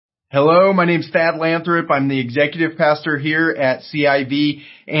Hello, my name's Thad Lathrop. I'm the executive pastor here at CIV,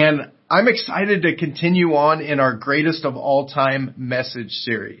 and I'm excited to continue on in our greatest of all time message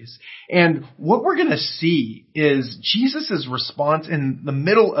series. And what we're going to see is Jesus' response in the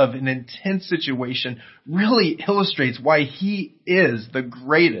middle of an intense situation really illustrates why he is the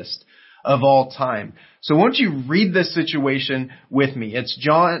greatest of all time. So won't you read this situation with me? It's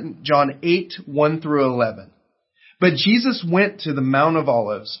John 8, 1 through 11. But Jesus went to the Mount of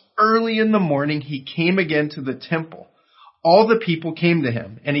Olives. Early in the morning, he came again to the temple. All the people came to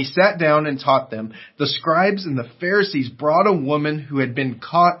him, and he sat down and taught them. The scribes and the Pharisees brought a woman who had been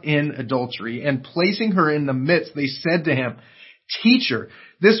caught in adultery, and placing her in the midst, they said to him, "Teacher,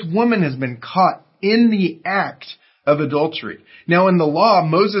 this woman has been caught in the act of adultery. Now in the law,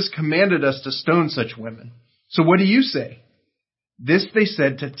 Moses commanded us to stone such women. So what do you say?" This they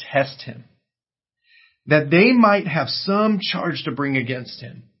said to test him, that they might have some charge to bring against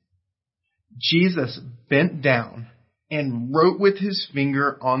him. Jesus bent down and wrote with his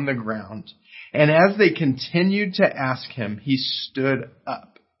finger on the ground. And as they continued to ask him, he stood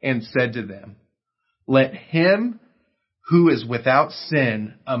up and said to them, "Let him who is without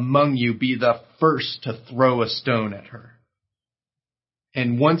sin among you be the first to throw a stone at her."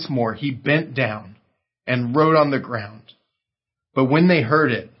 And once more he bent down and wrote on the ground. But when they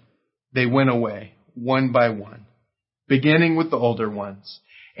heard it, they went away, one by one, beginning with the older ones.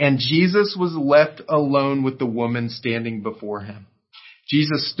 And Jesus was left alone with the woman standing before him.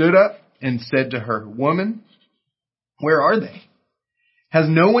 Jesus stood up and said to her, "Woman, where are they? Has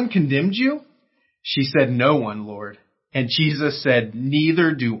no one condemned you?" She said, "No one, Lord." And Jesus said,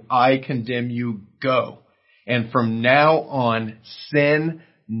 "Neither do I condemn you. Go. And from now on, sin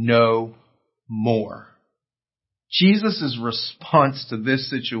no more." Jesus' response to this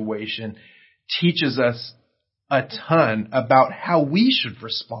situation teaches us a ton about how we should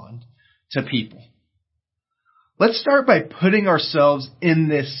respond to people. Let's start by putting ourselves in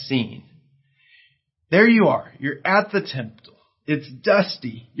this scene. There you are. You're at the temple. It's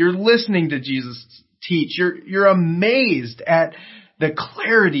dusty. You're listening to Jesus teach. You're amazed at the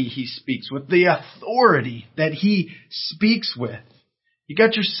clarity he speaks with, the authority that he speaks with. You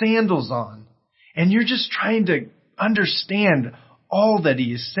got your sandals on, and you're just trying to understand all that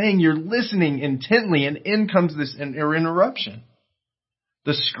he is saying. You're listening intently, and in comes this interruption.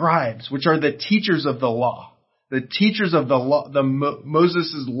 The scribes, which are the teachers of the law,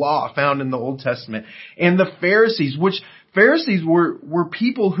 Moses' law found in the Old Testament, and the Pharisees, which Pharisees were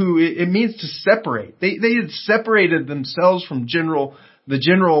people who it means to separate. They had separated themselves from the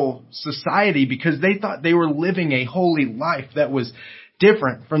general society because they thought they were living a holy life that was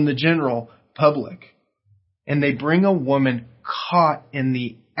different from the general public. And they bring a woman caught in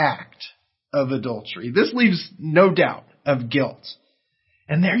the act of adultery. This leaves no doubt of guilt.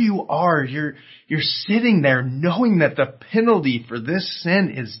 And there you are. You're sitting there knowing that the penalty for this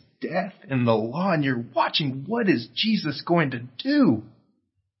sin is death in the law, and you're watching, what is Jesus going to do?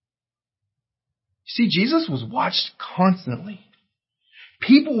 See, Jesus was watched constantly.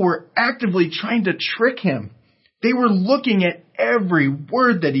 People were actively trying to trick him. They were looking at every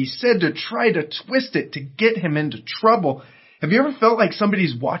word that he said to try to twist it to get him into trouble. Have you ever felt like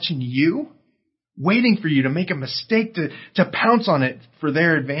somebody's watching you, waiting for you to make a mistake to pounce on it for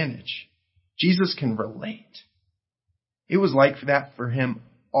their advantage? Jesus can relate. It was like that for him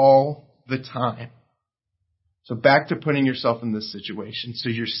all the time. So back to putting yourself in this situation. So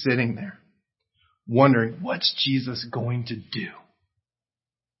you're sitting there wondering, what's Jesus going to do?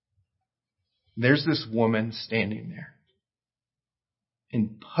 There's this woman standing there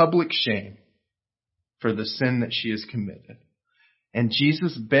in public shame for the sin that she has committed. And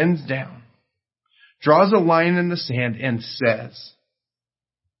Jesus bends down, draws a line in the sand, and says,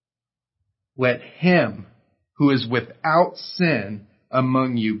 "Let him who is without sin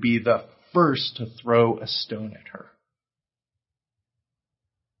among you be the first to throw a stone at her."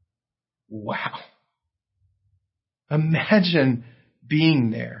 Wow. Imagine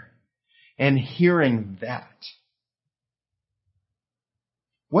being there and hearing that.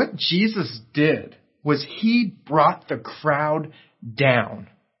 What Jesus did was he brought the crowd down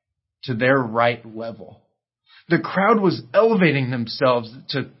to their right level. The crowd was elevating themselves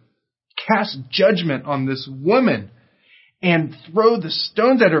to cast judgment on this woman and throw the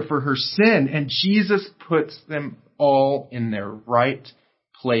stones at her for her sin. And Jesus puts them all in their right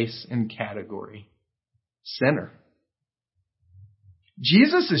place and category. Sinner.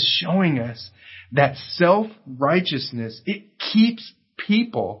 Jesus is showing us that self-righteousness, it keeps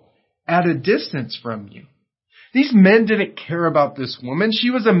people at a distance from you. These men didn't care about this woman.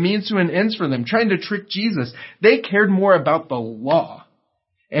 She was a means to an end for them, trying to trick Jesus. They cared more about the law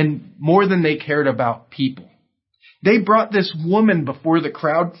and more than they cared about people. They brought this woman before the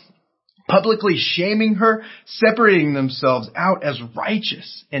crowd, publicly shaming her, separating themselves out as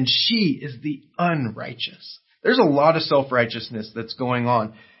righteous, and she is the unrighteous. There's a lot of self-righteousness that's going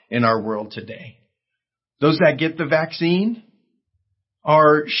on in our world today. Those that get the vaccine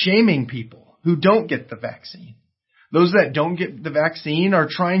are shaming people who don't get the vaccine. Those that don't get the vaccine are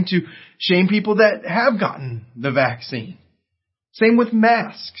trying to shame people that have gotten the vaccine. Same with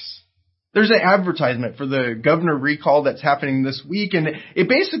masks. There's an advertisement for the governor recall that's happening this week, and it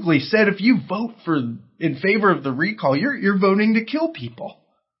basically said if you vote in favor of the recall, you're voting to kill people.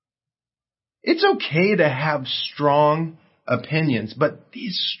 It's okay to have strong opinions, but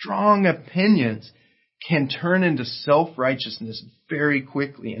these strong opinions can turn into self-righteousness very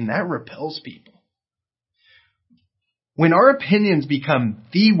quickly, and that repels people. When our opinions become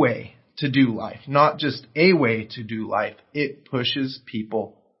the way to do life, not just a way to do life, it pushes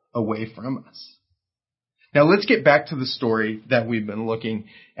people away from us. Now let's get back to the story that we've been looking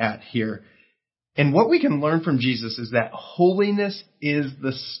at here. And what we can learn from Jesus is that holiness is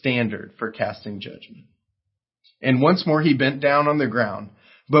the standard for casting judgment. And once more he bent down on the ground.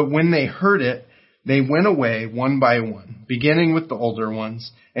 But when they heard it, they went away one by one, beginning with the older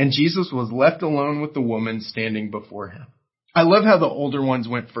ones. And Jesus was left alone with the woman standing before him. I love how the older ones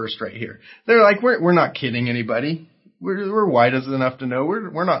went first right here. They're like, we're not kidding anybody. We're wise enough to know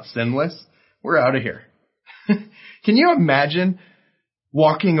we're not sinless. We're out of here. Can you imagine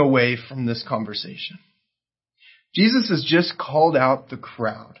walking away from this conversation? Jesus has just called out the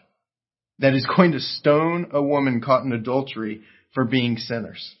crowd that is going to stone a woman caught in adultery for being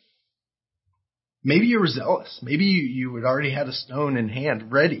sinners. Maybe you were zealous. Maybe you had already had a stone in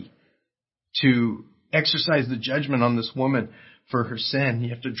hand ready to exercise the judgment on this woman for her sin.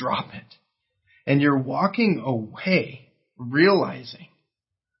 You have to drop it. And you're walking away realizing,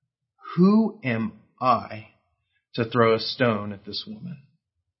 who am I to throw a stone at this woman?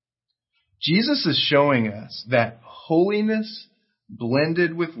 Jesus is showing us that holiness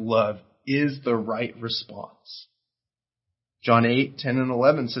blended with love is the right response. John 8:10 and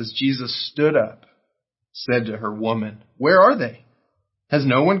 11 says, Jesus stood up, said to her, woman, where are they? Has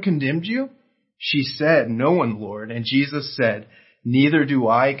no one condemned you? She said, no one, Lord. And Jesus said, neither do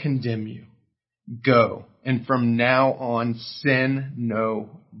I condemn you. Go, and from now on sin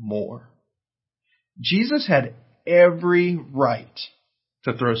no more. Jesus had every right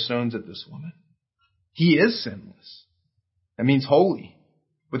to throw stones at this woman. He is sinless. That means holy,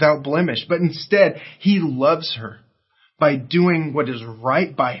 without blemish. But instead, he loves her by doing what is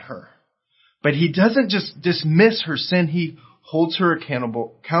right by her. But he doesn't just dismiss her sin. He holds her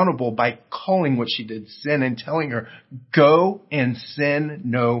accountable by calling what she did sin and telling her, go and sin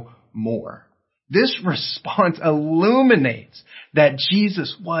no more. This response illuminates that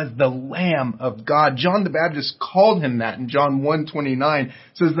Jesus was the Lamb of God. John the Baptist called him that in John 1:29.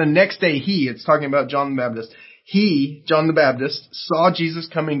 Says the next day it's talking about John the Baptist. John the Baptist, saw Jesus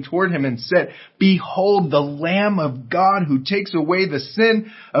coming toward him and said, behold the Lamb of God who takes away the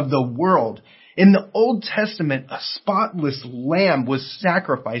sin of the world. In the Old Testament, a spotless lamb was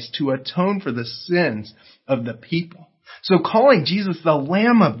sacrificed to atone for the sins of the people. So calling Jesus the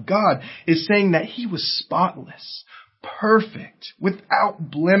Lamb of God is saying that he was spotless, perfect, without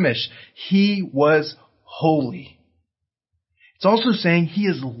blemish. He was holy. It's also saying he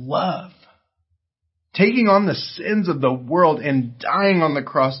is love, taking on the sins of the world and dying on the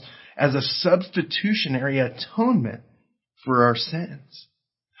cross as a substitutionary atonement for our sins.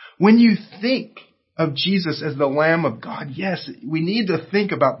 When you think of Jesus as the Lamb of God, yes, we need to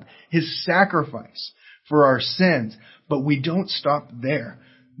think about his sacrifice for our sins, but we don't stop there.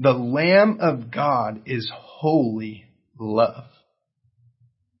 The Lamb of God is holy love.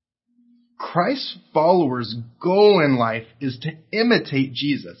 Christ's followers' goal in life is to imitate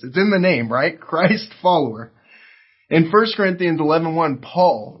Jesus. It's in the name, right? Christ follower. In 1 Corinthians 11:1,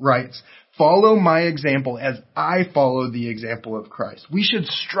 Paul writes, follow my example as I follow the example of Christ. We should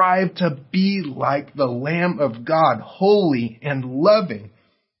strive to be like the Lamb of God, holy and loving.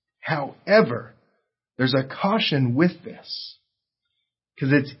 However, there's a caution with this,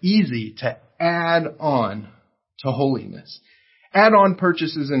 because it's easy to add on to holiness. Add-on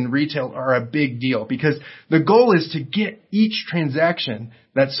purchases in retail are a big deal because the goal is to get each transaction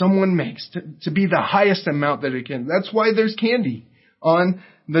that someone makes to be the highest amount that it can. That's why there's candy on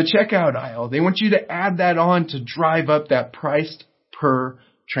the checkout aisle. They want you to add that on to drive up that price per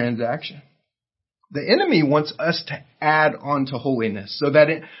transaction. The enemy wants us to add on to holiness so that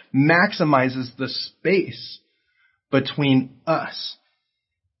it maximizes the space between us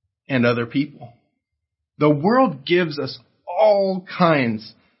and other people. The world gives us all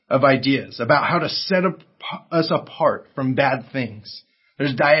kinds of ideas about how to set us apart from bad things.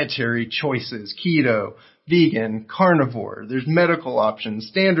 There's dietary choices, keto, vegan, carnivore. There's medical options,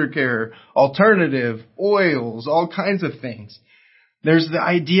 standard care, alternative, oils, all kinds of things. There's the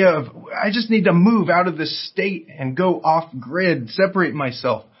idea of, I just need to move out of this state and go off grid, separate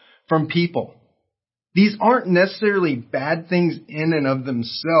myself from people. These aren't necessarily bad things in and of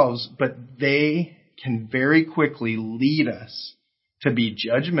themselves, but they can very quickly lead us to be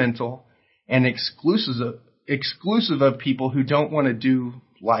judgmental and exclusive of people who don't want to do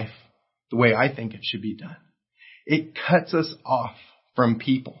life the way I think it should be done. It cuts us off from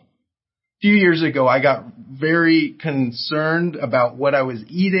people. A few years ago, I got very concerned about what I was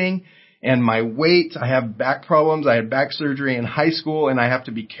eating and my weight. I have back problems. I had back surgery in high school, and I have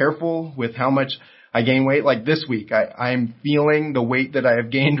to be careful with how much I gain weight. Like this week, I'm feeling the weight that I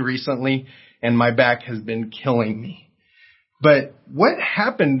have gained recently, and my back has been killing me. But what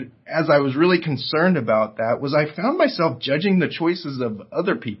happened as I was really concerned about that was I found myself judging the choices of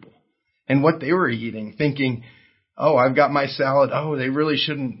other people and what they were eating, thinking, oh, I've got my salad. Oh, they really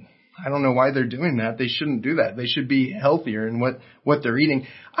shouldn't. I don't know why they're doing that. They shouldn't do that. They should be healthier in what they're eating.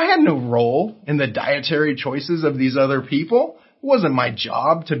 I had no role in the dietary choices of these other people. It wasn't my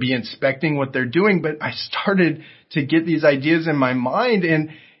job to be inspecting what they're doing, but I started to get these ideas in my mind, and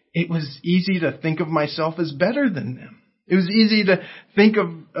it was easy to think of myself as better than them. It was easy to think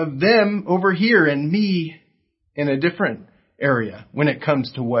of them over here and me in a different area when it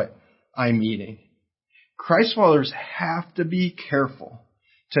comes to what I'm eating. Christ followers have to be careful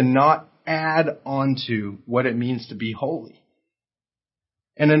to not add on to what it means to be holy.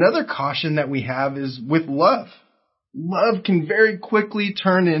 And another caution that we have is with love. Love can very quickly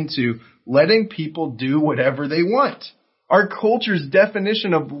turn into letting people do whatever they want. Our culture's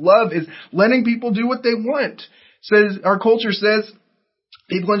definition of love is letting people do what they want. Our culture says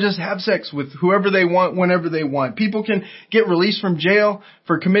people can just have sex with whoever they want, whenever they want. People can get released from jail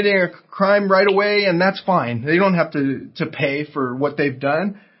for committing a crime right away, and that's fine. They don't have to pay for what they've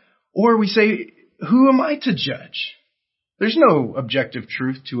done. Or we say, who am I to judge? There's no objective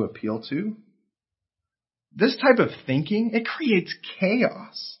truth to appeal to. This type of thinking, it creates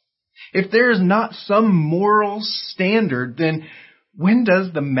chaos. If there is not some moral standard, then when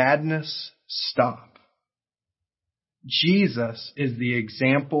does the madness stop? Jesus is the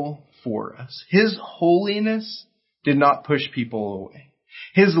example for us. His holiness did not push people away.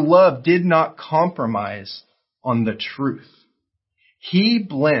 His love did not compromise on the truth. He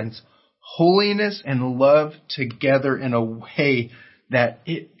blends holiness and love together in a way that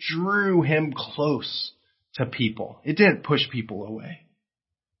it drew him close to people. It didn't push people away.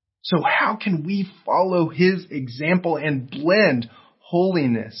 So how can we follow his example and blend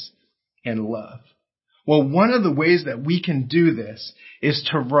holiness and love? Well, one of the ways that we can do this is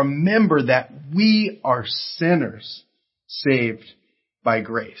to remember that we are sinners saved by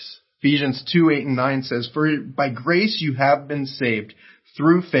grace. Ephesians 2:8-9 says, "For by grace you have been saved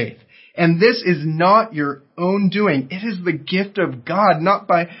through faith. And this is not your own doing. It is the gift of God, not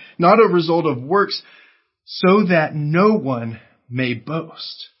a result of works, so that no one may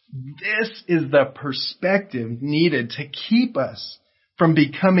boast." This is the perspective needed to keep us from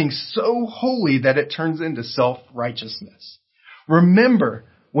becoming so holy that it turns into self-righteousness. Remember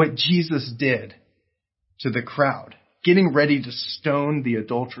what Jesus did to the crowd, getting ready to stone the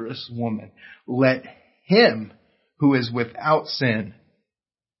adulterous woman. Let him who is without sin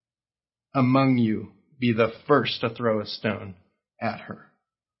among you be the first to throw a stone at her.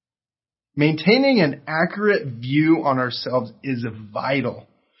 Maintaining an accurate view on ourselves is vital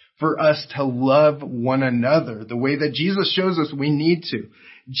for us to love one another the way that Jesus shows us we need to.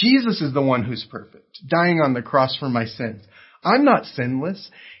 Jesus is the one who's perfect, dying on the cross for my sins. I'm not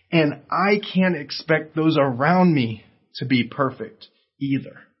sinless, and I can't expect those around me to be perfect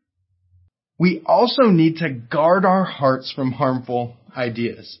either. We also need to guard our hearts from harmful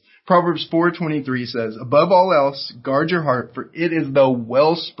ideas. Proverbs 4:23 says, "Above all else, guard your heart, for it is the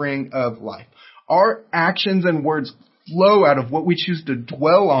wellspring of life." Our actions and words flow out of what we choose to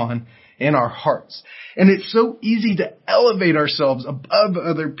dwell on in our hearts. And it's so easy to elevate ourselves above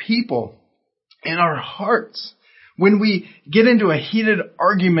other people in our hearts. When we get into a heated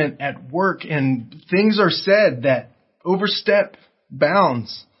argument at work and things are said that overstep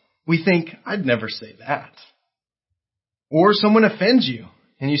bounds, we think, I'd never say that. Or someone offends you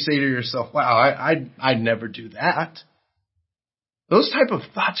and you say to yourself, wow, I'd never do that. Those type of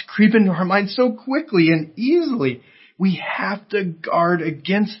thoughts creep into our minds so quickly and easily. We have to guard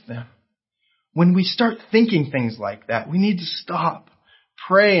against them. When we start thinking things like that, we need to stop,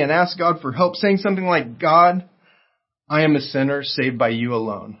 pray, and ask God for help, saying something like, God, I am a sinner saved by you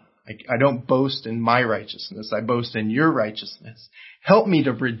alone. I don't boast in my righteousness. I boast in your righteousness. Help me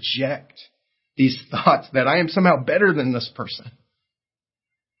to reject these thoughts that I am somehow better than this person.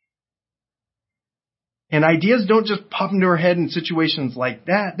 And ideas don't just pop into our head in situations like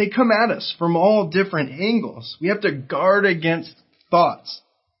that. They come at us from all different angles. We have to guard against thoughts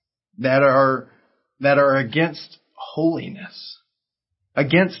that are against holiness,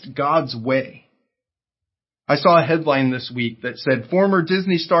 against God's way. I saw a headline this week that said, former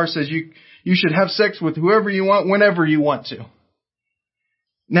Disney star says you should have sex with whoever you want, whenever you want to.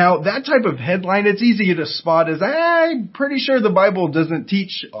 Now, that type of headline, it's easy to spot as, I'm pretty sure the Bible doesn't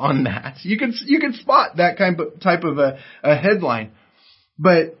teach on that. You can spot that type of a headline.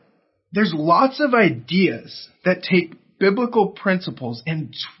 But there's lots of ideas that take biblical principles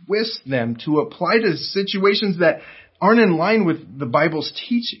and twist them to apply to situations that aren't in line with the Bible's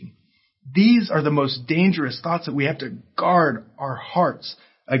teaching. These are the most dangerous thoughts that we have to guard our hearts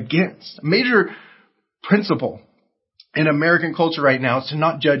against. A major principle in American culture right now is to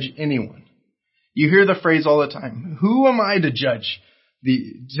not judge anyone. You hear the phrase all the time, who am I to judge?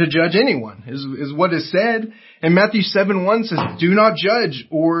 To judge anyone is what is said. And Matthew 7:1 says, do not judge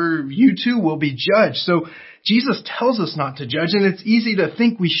or you too will be judged. So Jesus tells us not to judge, and it's easy to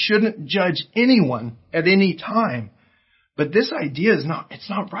think we shouldn't judge anyone at any time. But this idea it's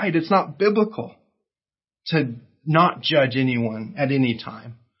not right. It's not biblical to not judge anyone at any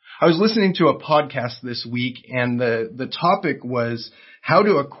time. I was listening to a podcast this week, and the topic was how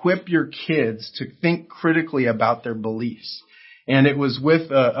to equip your kids to think critically about their beliefs. And it was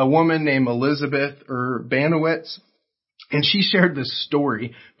with a woman named Elizabeth Urbanowitz, and she shared this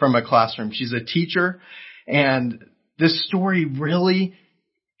story from a classroom. She's a teacher, and this story really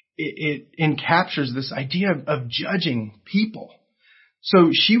it encaptures this idea of judging people. So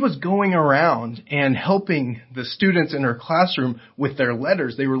she was going around and helping the students in her classroom with their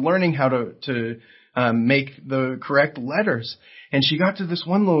letters. They were learning how to make the correct letters. And she got to this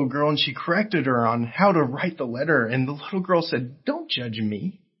one little girl and she corrected her on how to write the letter. And the little girl said, don't judge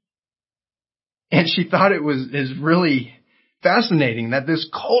me. And she thought it was really fascinating that this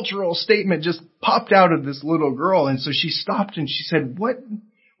cultural statement just popped out of this little girl. And so she stopped and she said,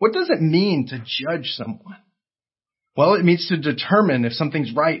 what does it mean to judge someone? Well, it means to determine if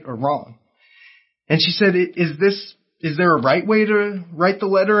something's right or wrong. And she said, is there a right way to write the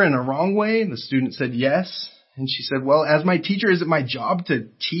letter and a wrong way? And the student said, yes. And she said, well, as my teacher, is it my job to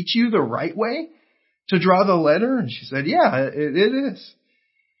teach you the right way to draw the letter? And she said, yeah, it is.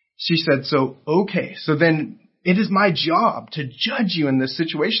 She said, so then it is my job to judge you in this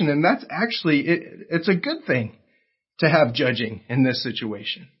situation. And that's actually, it's a good thing to have judging in this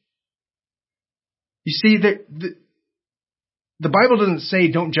situation. You see, the Bible doesn't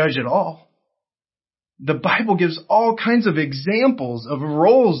say don't judge at all. The Bible gives all kinds of examples of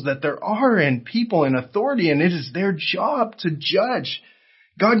roles that there are in people in authority, and it is their job to judge.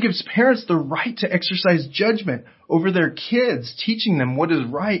 God gives parents the right to exercise judgment over their kids, teaching them what is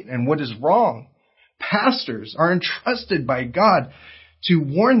right and what is wrong. Pastors are entrusted by God to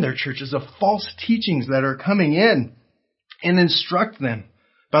warn their churches of false teachings that are coming in and instruct them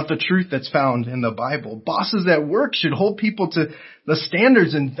about the truth that's found in the Bible. Bosses at work should hold people to the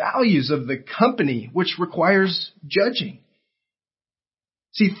standards and values of the company, which requires judging.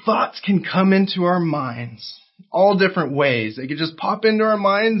 See, thoughts can come into our minds all different ways. They can just pop into our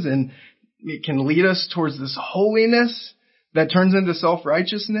minds and it can lead us towards this holiness that turns into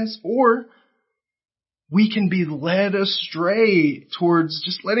self-righteousness, or we can be led astray towards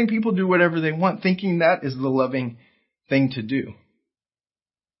just letting people do whatever they want, thinking that is the loving thing to do.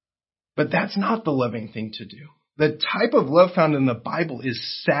 But that's not the loving thing to do. The type of love found in the Bible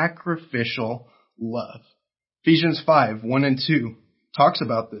is sacrificial love. Ephesians 5:1 and 2 talks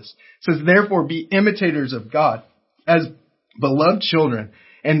about this. It says, therefore be imitators of God as beloved children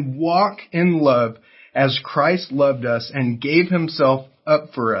and walk in love as Christ loved us and gave himself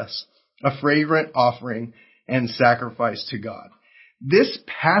up for us, a fragrant offering and sacrifice to God. This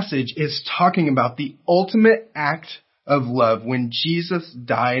passage is talking about the ultimate act of love when Jesus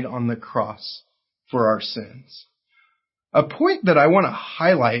died on the cross for our sins. A point that I want to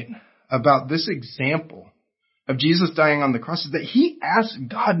highlight about this example of Jesus dying on the cross is that he asked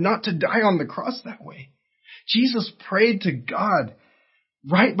God not to die on the cross that way. Jesus prayed to God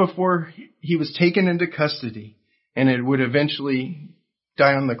right before he was taken into custody and it would eventually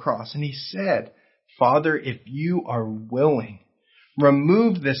die on the cross. And he said, Father, if you are willing,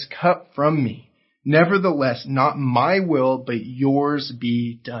 remove this cup from me. Nevertheless, not my will, but yours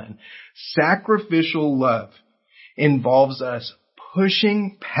be done. Sacrificial love involves us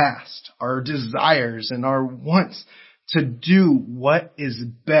pushing past our desires and our wants to do what is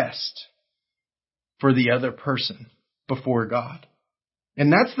best for the other person before God.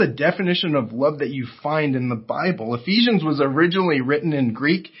 And that's the definition of love that you find in the Bible. Ephesians was originally written in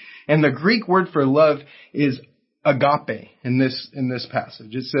Greek, and the Greek word for love is agape in this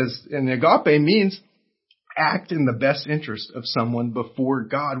passage. It says, and agape means act in the best interest of someone before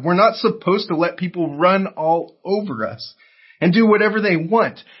God. We're not supposed to let people run all over us and do whatever they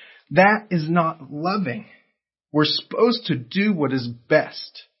want. That is not loving. We're supposed to do what is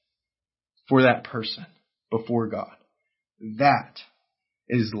best for that person before God. That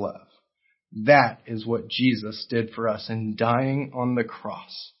is love. That is what Jesus did for us in dying on the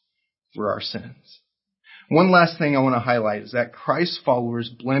cross for our sins. One last thing I want to highlight is that Christ's followers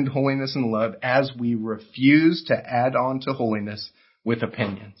blend holiness and love as we refuse to add on to holiness with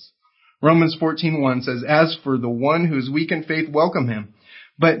opinions. Romans 14:1 says, "As for the one who is weak in faith, welcome him,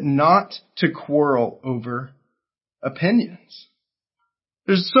 but not to quarrel over opinions."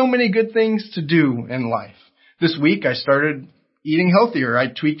 There's so many good things to do in life. This week I started eating healthier. I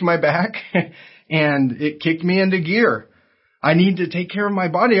tweaked my back and it kicked me into gear. I need to take care of my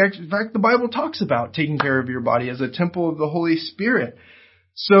body. In fact, the Bible talks about taking care of your body as a temple of the Holy Spirit.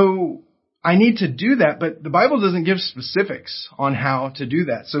 So I need to do that, but the Bible doesn't give specifics on how to do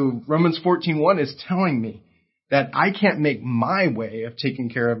that. So Romans 14:1 is telling me that I can't make my way of taking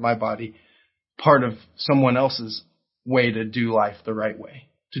care of my body part of someone else's way to do life the right way,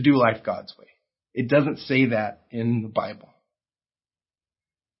 to do life God's way. It doesn't say that in the Bible.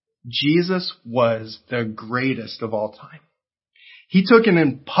 Jesus was the greatest of all time. He took an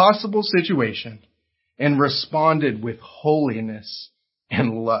impossible situation and responded with holiness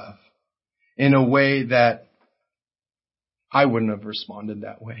and love in a way that I wouldn't have responded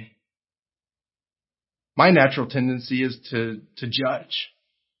that way. My natural tendency is to judge.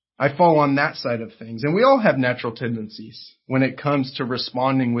 I fall on that side of things. And we all have natural tendencies when it comes to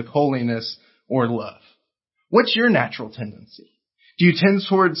responding with holiness or love. What's your natural tendency? Do you tend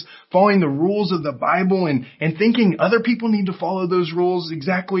towards following the rules of the Bible and thinking other people need to follow those rules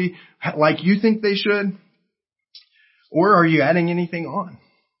exactly like you think they should? Or are you adding anything on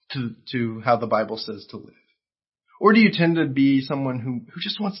to how the Bible says to live? Or do you tend to be someone who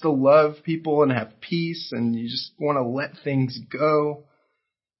just wants to love people and have peace and you just want to let things go?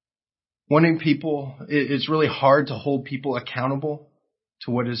 Wanting people, it's really hard to hold people accountable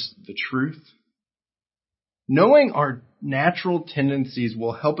to what is the truth. Knowing our natural tendencies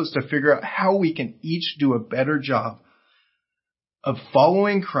will help us to figure out how we can each do a better job of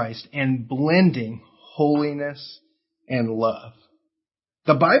following Christ and blending holiness and love.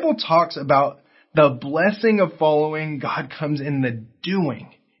 The Bible talks about the blessing of following God comes in the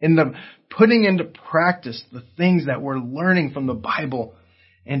doing, in the putting into practice the things that we're learning from the Bible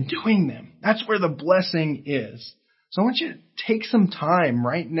and doing them. That's where the blessing is. So I want you to take some time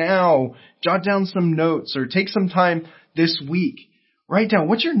right now, jot down some notes, or take some time this week. Write down,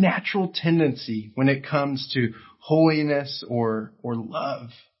 what's your natural tendency when it comes to holiness or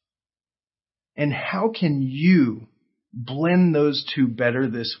love? And how can you blend those two better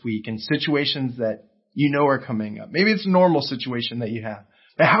this week in situations that you know are coming up? Maybe it's a normal situation that you have.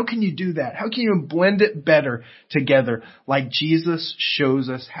 But how can you do that? How can you blend it better together like Jesus shows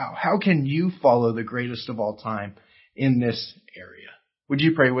us how? How can you follow the greatest of all time in this area? Would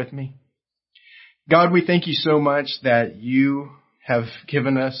you pray with me? God, we thank you so much that you have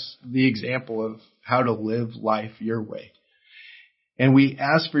given us the example of how to live life your way. And we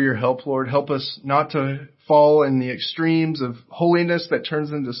ask for your help, Lord. Help us not to fall in the extremes of holiness that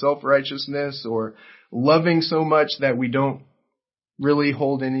turns into self-righteousness or loving so much that we don't really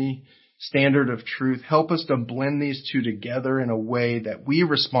hold any standard of truth. Help us to blend these two together in a way that we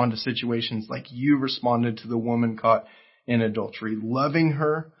respond to situations like you responded to the woman caught in adultery, loving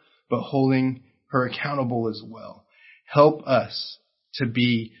her, but holding her accountable as well. Help us to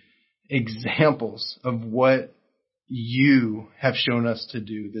be examples of what you have shown us to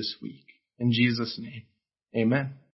do this week. In Jesus' name, amen.